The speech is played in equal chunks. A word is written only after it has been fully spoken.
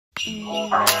Oh!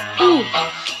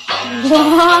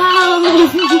 Wow!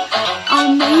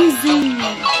 Amazing!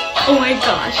 Oh my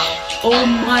gosh! Oh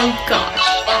my gosh!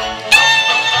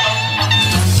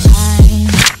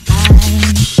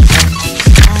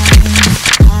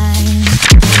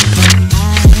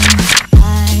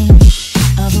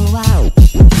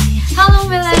 Hello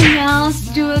millennials!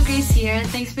 Here.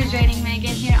 Thanks for joining me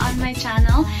again here on my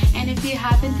channel, and if you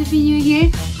happen to be new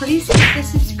here, please hit the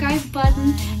subscribe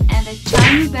button and the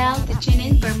chime bell to tune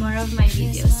in for more of my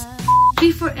videos.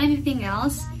 Before anything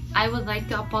else, I would like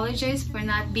to apologize for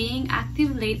not being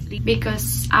active lately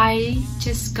because I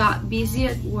just got busy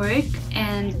at work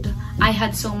and I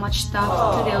had so much stuff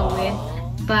to deal with.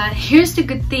 But here's the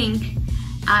good thing,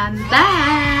 I'm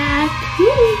back! Woo!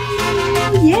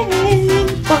 Yay!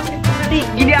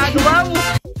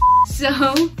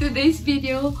 So, today's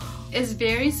video is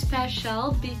very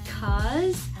special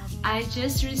because I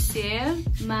just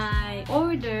received my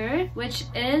order, which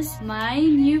is my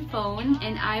new phone,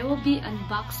 and I will be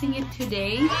unboxing it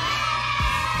today.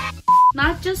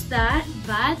 Not just that,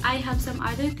 but I have some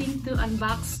other thing to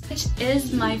unbox, which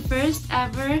is my first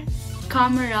ever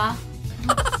camera.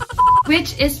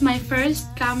 Which is my first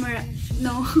camera.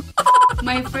 No.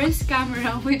 My first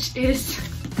camera, which is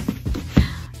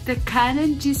the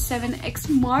Canon G7X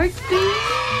III.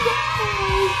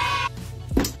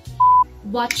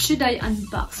 What should I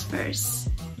unbox first?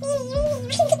 Oh,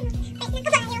 this one.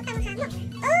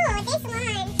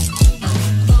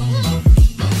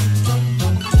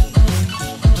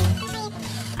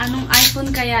 Anong iPhone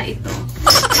kaya ito?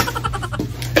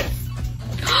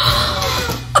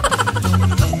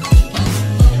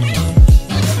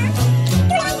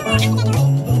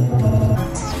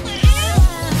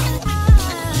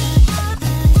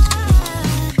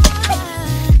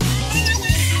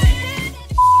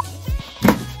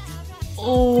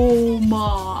 Oh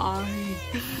my!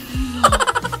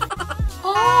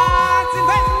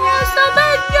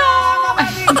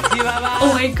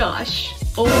 Oh my gosh!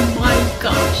 Oh my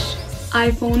gosh!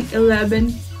 iPhone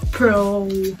 11 Pro.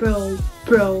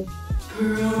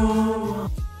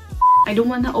 I don't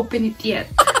wanna open it yet.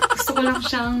 Gusto ko lang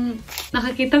siyang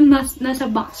nakikitang nasa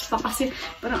box pa kasi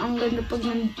parang ang ganda pag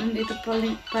nandito pa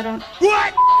rin, parang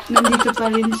nandito pa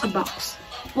rin sa box.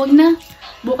 Wag na!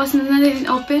 Bukas na natin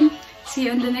open. See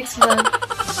you on the next vlog.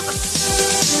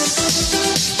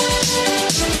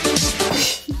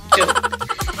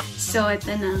 So,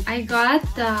 ito na. I got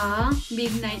the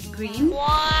midnight green.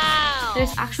 Wow!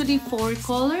 There's actually 4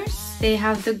 colors. They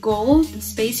have the gold, the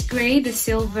space gray, the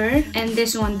silver, and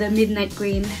this one, the midnight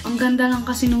green. Ang ganda lang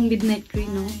kasi nung midnight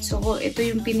green, no? So, ito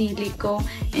yung pinili ko.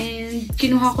 And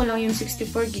kinuha ko lang yung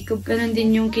 64GB. Ganon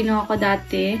din yung kinuha ko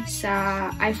dati sa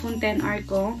iPhone XR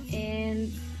ko. And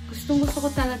gusto ko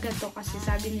talaga to kasi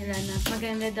sabi nila na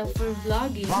maganda daw for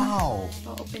vlogging. Wow!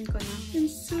 So, open ko na. I'm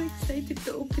so excited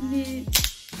to open it.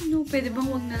 No, pwede bang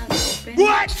wag na lang open?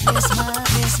 What? Gosh.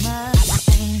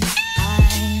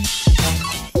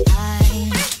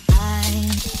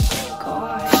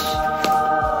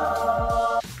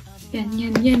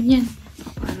 Yan.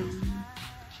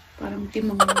 Parang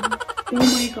timang. Oh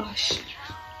my gosh.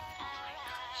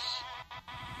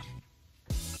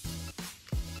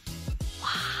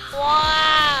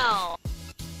 Wow!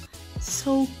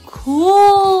 So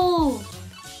cool!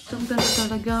 Itong ganda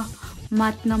talaga.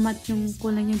 Matte na matte yung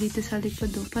kulay niya dito sa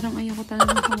likod. Oh. Parang ayoko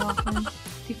talagang hawakan.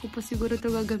 Hindi ko pa siguro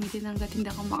ito gagamitin hanggat hindi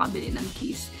ako makabili ng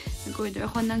case. Nag-order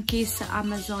ako ng case sa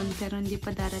Amazon pero hindi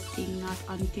pa darating, not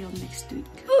until next week.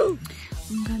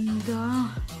 Ang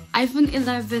ganda! iPhone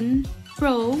 11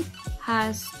 Pro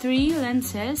has 3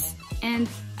 lenses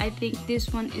and I think this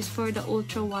one is for the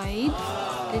ultra wide.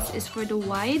 This is for the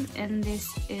wide and this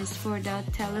is for the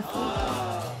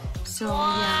telephoto. So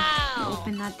yeah,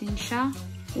 i-open natin siya.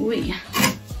 Uy.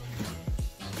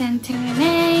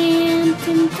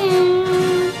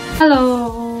 Hello.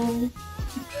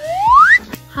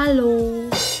 Hello.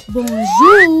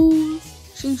 Bonjour.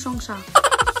 Sing song sa.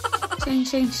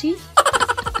 Sing si.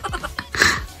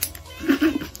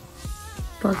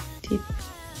 Pagtip.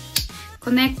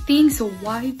 Connecting so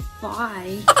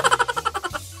Wi-Fi.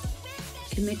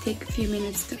 It may take a few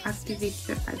minutes to activate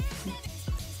your iPhone.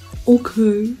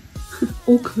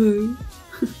 Okay.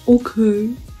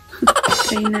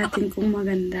 Try natin kung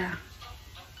maganda.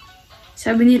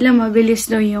 Sabi nila mabilis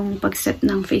daw yung pag-set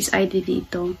ng Face ID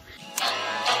dito.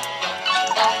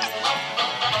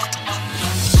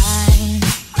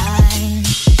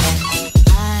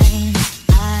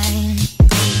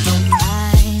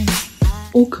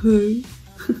 Okay.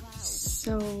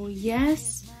 So,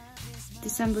 yes.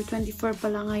 December 24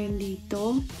 pala ngayon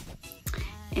dito.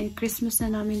 And Christmas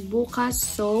na namin bukas.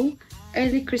 So,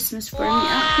 early Christmas for me.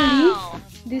 Actually,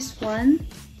 this one,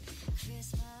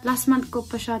 last month ko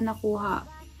pa siya nakuha.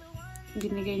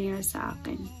 Binigay nila sa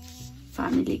akin.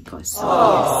 Family ko. So,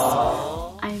 yes.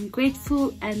 I'm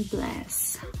grateful and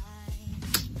blessed.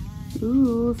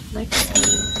 Ooh,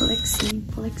 flexing, flexing,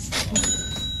 flexing.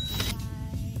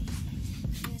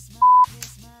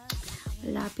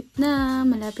 Malapit na,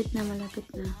 malapit na, malapit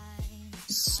na.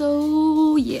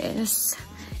 So, yes.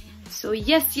 So,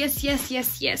 yes, yes, yes,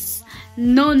 yes, yes.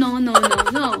 No, no, no, no,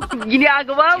 no.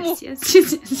 Ginagawa mo! Yes,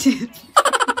 yes, yes, yes.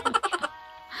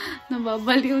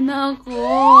 Nababaliw na ako.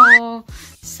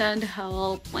 Send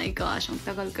help. My gosh, ang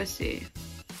tagal kasi.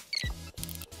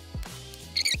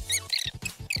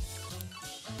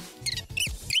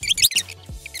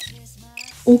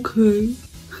 Okay.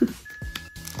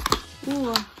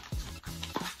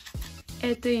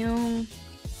 Ito yung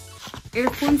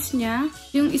earphones niya.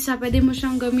 Yung isa, pwede mo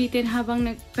siyang gamitin habang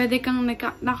pwede kang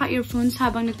naka-earphones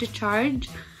habang nag-charge.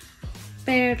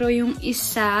 Pero yung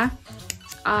isa,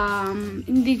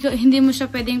 hindi mo siya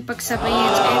pwedeng pagsabayin.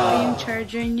 So, ito yung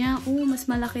charger niya. Mas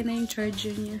malaki na yung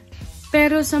charger niya.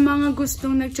 Pero sa mga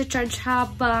gustong nag-charge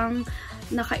habang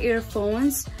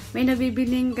naka-earphones, may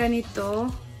nabibiling ganito.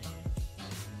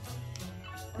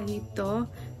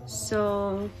 So,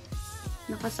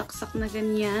 nakasaksak na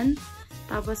ganyan.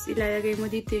 Tapos, ilalagay mo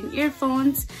dito yung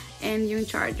earphones and yung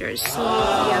chargers. So,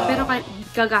 yeah. Pero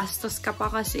gagastos ka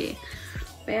pa kasi.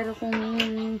 Pero kung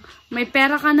may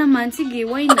pera ka naman, sige,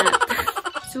 why not?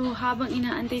 So, habang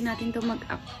inaantay natin to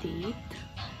mag-update,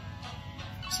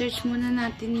 search muna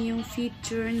natin yung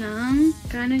feature ng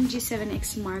Canon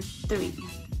G7X Mark III.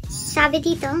 Sabi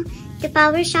dito, the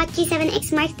PowerShot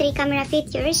G7X Mark III camera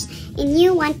features a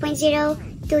new 1.0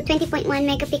 to 20.1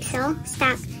 megapixel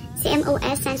stack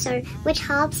CMOS sensor, which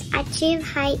helps achieve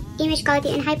high image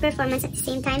quality and high performance at the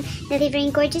same time,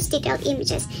 delivering gorgeous detailed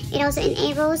images. It also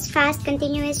enables fast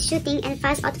continuous shooting and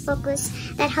fast autofocus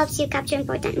that helps you capture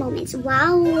important moments.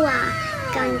 Wow!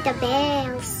 Ganda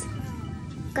bells!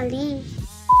 Galing!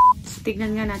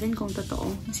 Tignan nga natin kung totoo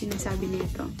yung sinasabi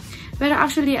nito. Pero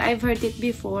actually, I've heard it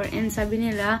before and sabi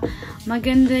nila,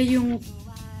 maganda yung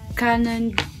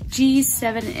Canon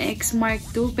G7X Mark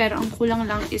II pero ang kulang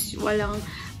lang is walang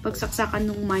pagsaksakan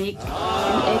ng mic.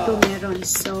 And ito meron.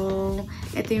 So,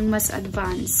 ito yung mas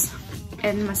advanced.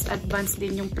 And mas advanced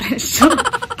din yung presyo.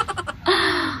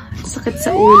 Sakit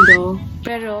sa ulo.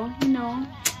 Pero, you know,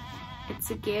 it's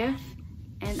a gift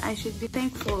and I should be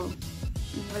thankful.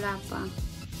 Wala pa.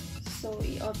 So,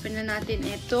 i-open na natin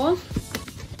ito.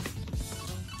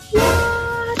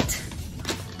 What?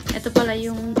 Ito pala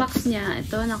yung box niya.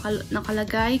 Ito,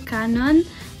 nakalagay Canon.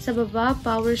 Sa baba,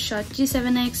 PowerShot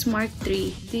G7X Mark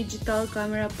III. Digital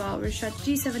camera PowerShot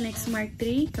G7X Mark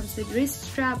III. Comes with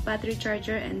wrist strap, battery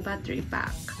charger, and battery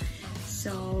pack.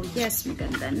 So, yes,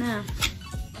 maganda na.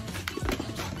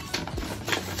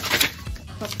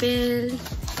 Papel.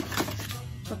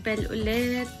 Papel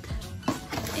ulit.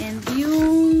 And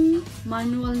yung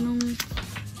manual nung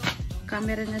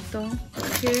camera na to.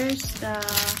 Here's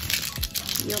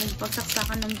yung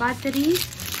pagsaksakan ng battery.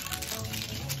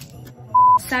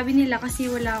 Sabi nila kasi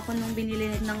wala ako nung binili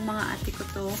ng mga ate ko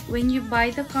to. When you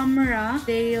buy the camera,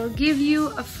 they'll give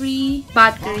you a free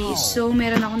battery. So,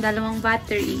 meron akong dalawang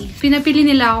battery. Pinapili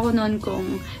nila ako noon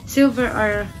kung silver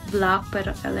or black.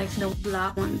 Pero I like the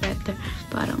black one better.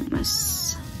 Parang mas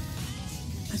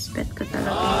bet ko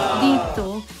talaga.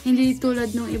 Dito, hindi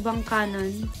tulad nung ibang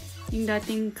Canon. Yung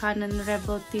dating Canon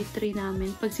Rebel T3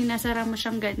 namin. Pag sinasara mo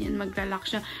siyang ganyan, maglalak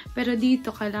siya. Pero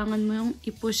dito, kailangan mo yung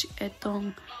i-push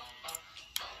ito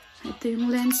yung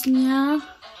lens niya.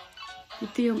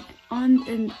 Ito yung on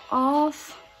and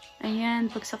off. Ayan,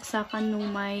 pagsaksakan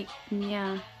ng mic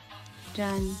niya.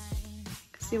 Diyan.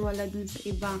 Kasi wala dun sa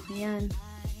iba. Ayan.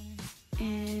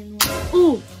 And,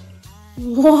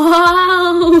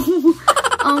 wow!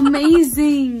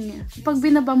 Amazing! Pag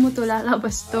binaba mo to,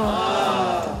 lalabas to.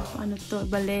 Ano to?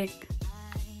 Balik.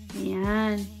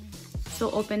 Ayan. So,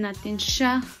 open natin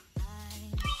siya.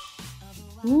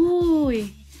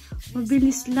 Uy!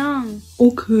 Mabilis lang.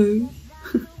 Okay.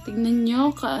 Tignan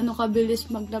nyo, kaano kabilis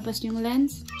maglabas yung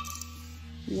lens.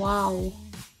 Wow.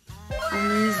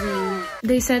 Amazing.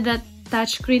 They said that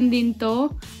touchscreen din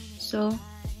to. So,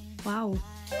 wow.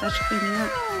 Touchscreen nga.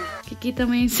 Kikita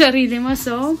mo yung sarili mo.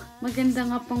 So, maganda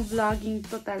nga pang vlogging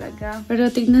to talaga. Pero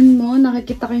tignan mo,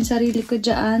 nakikita ko yung sarili ko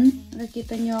dyan.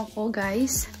 Nakikita nyo ako,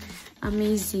 guys.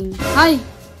 Amazing. Ay!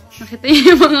 Nakita nyo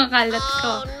yung mga kalat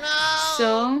ko. So,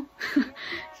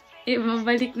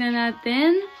 ibabalik na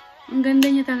natin. Ang ganda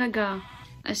niya talaga.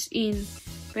 As in,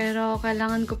 Pero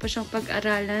kailangan ko pa siyang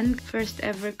pag-aralan. First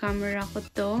ever camera ko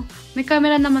to. May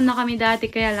camera naman na kami dati,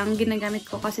 kaya lang ginagamit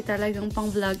ko kasi talagang pang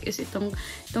vlog is itong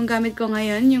gamit ko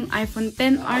ngayon, yung iPhone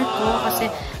XR ko, kasi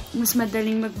mas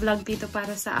madaling mag-vlog dito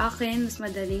para sa akin. Mas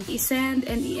madaling i-send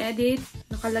and i-edit.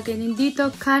 Nakalagay din dito,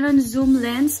 Canon zoom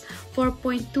lens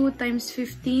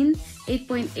 4.2x15,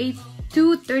 8.8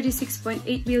 to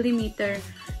 36.8mm.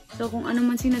 So, kung ano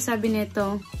man sinasabi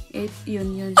nito,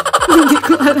 yun. Hindi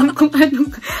ko alam kung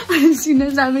anong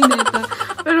sinasabi nito.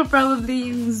 Pero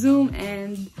probably yung zoom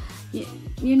and,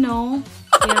 you know,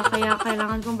 kaya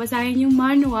kailangan kong basahin yung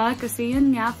manual kasi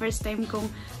yun nga, first time kong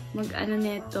mag-ano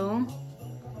nito.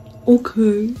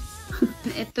 Okay.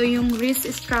 Ito yung wrist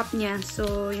strap niya.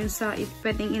 So, yung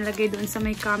pwedeng ilagay doon sa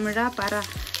may camera para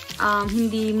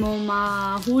hindi mo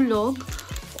mahulog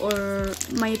or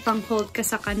may pang-hold ka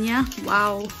sa kanya.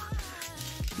 Wow!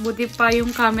 Buti pa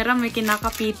yung camera may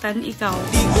kinakapitan, ikaw.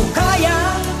 Di ko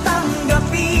kayang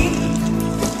tanggapin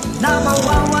na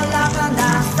mawawala ka na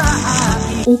sa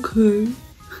akin. Okay.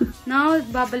 Now,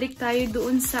 babalik tayo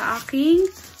doon sa aking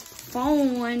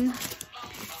phone.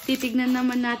 Titignan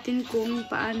naman natin kung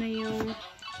paano yung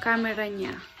camera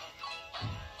niya.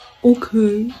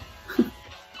 Okay.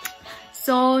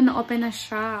 So, na-open na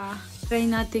siya. Try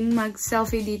nating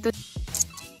mag-selfie dito.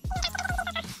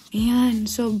 Ayan,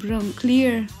 sobrang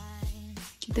clear.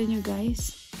 Kita nyo,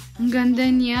 guys? Ang ganda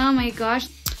niya, my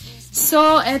gosh.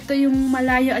 So, eto yung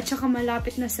malayo at saka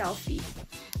malapit na selfie.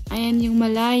 Ayan yung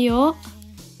malayo.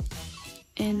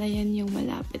 And ayan yung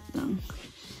malapit lang.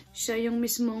 Siya yung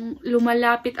mismong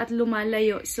lumalapit at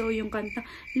lumalayo. So, yung kanta,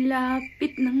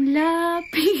 lapit ng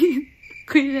lapit.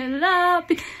 Kuya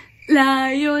lapit.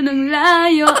 Layo ng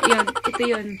layo. Yan, ito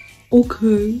yun.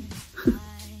 Okay.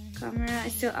 Camera,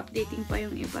 still updating pa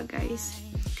yung iba, guys.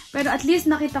 Pero at least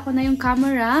nakita ko na yung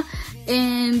camera.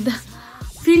 And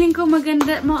feeling ko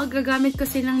maganda, magagamit ko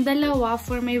silang dalawa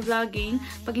for my vlogging.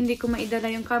 Pag hindi ko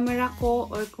maidala yung camera ko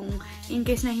or kung in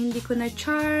case na hindi ko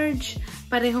na-charge,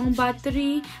 parehong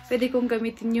battery, pwede kong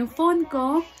gamitin yung phone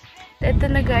ko. Ito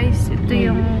na, guys. Ito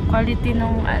yung quality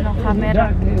ng camera.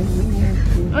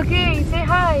 Okay, say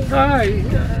hi. Hi,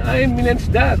 I'm Milen's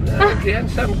dad. The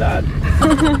handsome dad.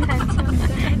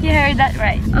 You heard that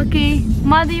right. Okay,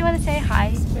 Ma, do you want to say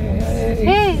hi?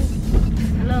 Hey.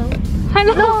 Hello.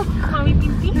 Hello.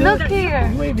 Look here.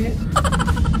 Wait,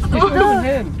 look.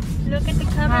 Look at the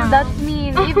camera. That's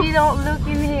mean. If you don't look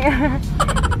in here.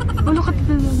 Oh, look at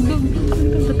the dog.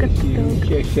 Look at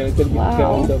the dog.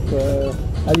 Wow.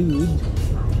 Hollywood.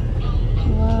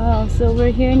 Wow. So we're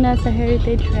here na sa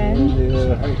Heritage Rent.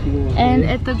 And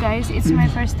ito, guys, it's my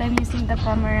first time using the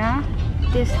camera.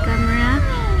 This camera.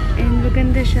 And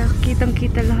maganda siya.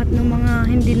 Kitang-kita lahat ng mga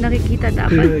hindi nakikita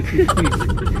dapat.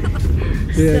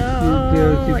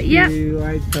 So, yeah.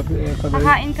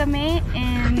 Kakain kami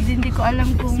and hindi ko alam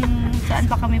kung saan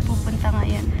pa kami pupunta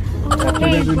ngayon.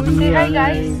 Okay, say hi,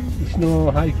 guys. It's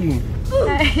no hiking.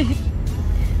 Hi.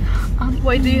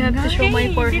 Why do you have to show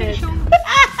my forehead?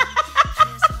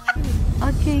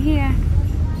 Okay, here.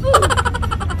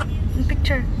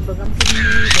 Picture.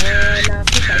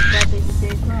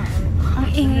 Ang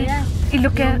ingay.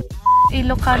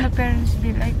 Ilocano parents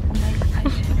be like, oh my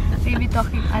gosh. Maybe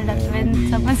talking a lot when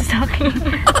someone's talking.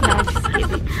 No, just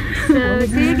kidding. So,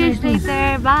 see you guys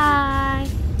later. Bye!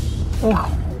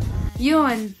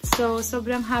 Yun. So,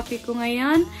 sobrang happy ko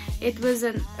ngayon. It was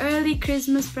an early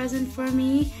Christmas present for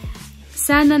me.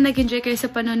 Sana nag-enjoy kayo sa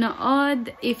panonood.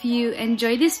 If you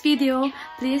enjoy this video,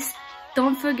 please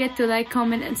don't forget to like,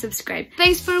 comment, and subscribe.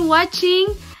 Thanks for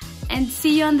watching and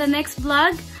see you on the next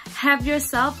vlog. Have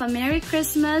yourself a Merry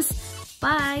Christmas.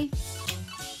 Bye!